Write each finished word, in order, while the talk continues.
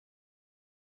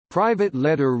Private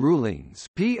letter rulings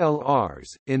 (PLRs)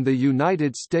 in the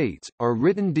United States are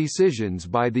written decisions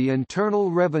by the Internal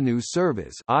Revenue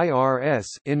Service (IRS)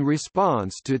 in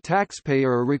response to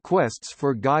taxpayer requests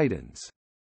for guidance.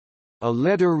 A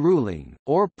letter ruling,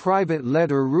 or private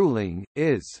letter ruling,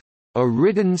 is a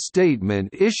written statement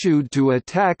issued to a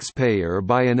taxpayer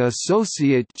by an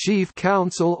Associate Chief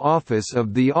Counsel Office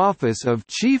of the Office of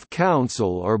Chief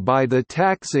Counsel or by the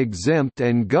Tax-Exempt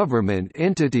and Government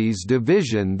Entities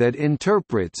Division that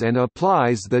interprets and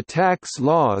applies the tax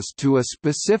laws to a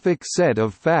specific set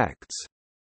of facts.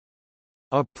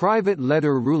 A private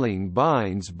letter ruling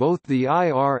binds both the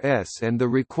IRS and the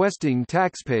requesting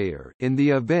taxpayer in the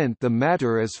event the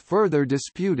matter is further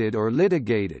disputed or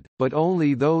litigated, but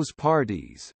only those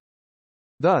parties.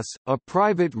 Thus, a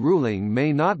private ruling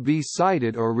may not be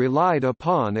cited or relied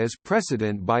upon as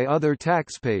precedent by other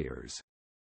taxpayers.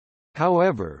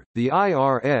 However, the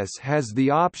IRS has the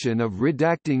option of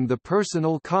redacting the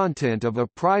personal content of a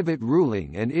private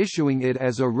ruling and issuing it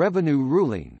as a revenue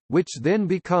ruling, which then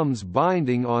becomes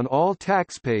binding on all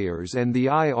taxpayers and the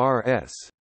IRS.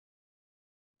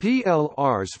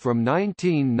 PLRs from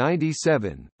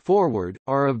 1997 forward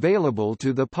are available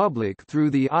to the public through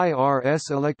the IRS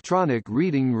Electronic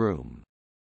Reading Room.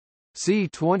 See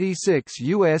 26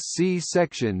 U.S.C.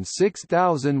 Section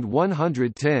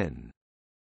 6110.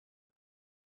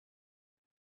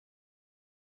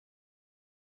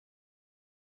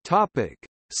 Topic: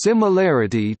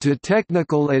 Similarity to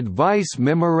Technical Advice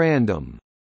Memorandum.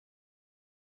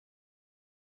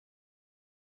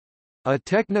 A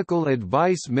Technical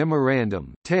Advice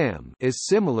Memorandum (TAM) is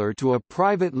similar to a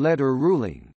private letter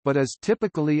ruling, but is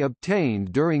typically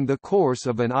obtained during the course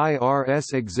of an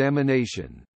IRS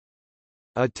examination.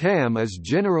 A TAM is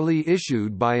generally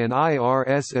issued by an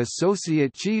IRS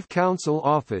Associate Chief Counsel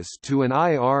Office to an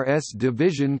IRS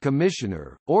Division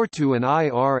Commissioner, or to an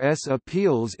IRS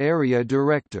Appeals Area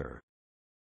Director.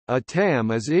 A TAM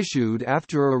is issued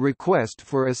after a request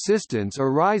for assistance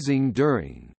arising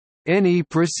during any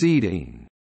proceeding.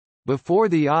 Before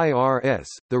the IRS,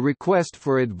 the request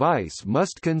for advice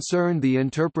must concern the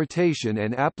interpretation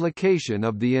and application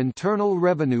of the Internal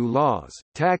Revenue laws,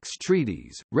 tax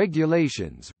treaties,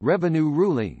 regulations, revenue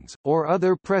rulings, or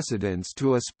other precedents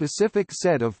to a specific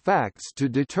set of facts to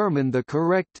determine the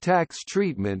correct tax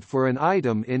treatment for an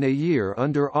item in a year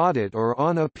under audit or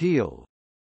on appeal.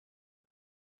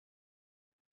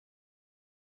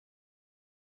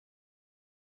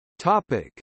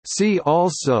 See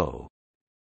also: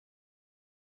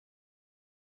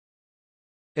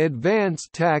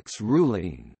 Advanced tax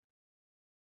ruling.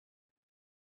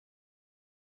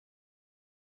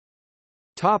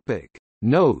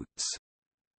 Notes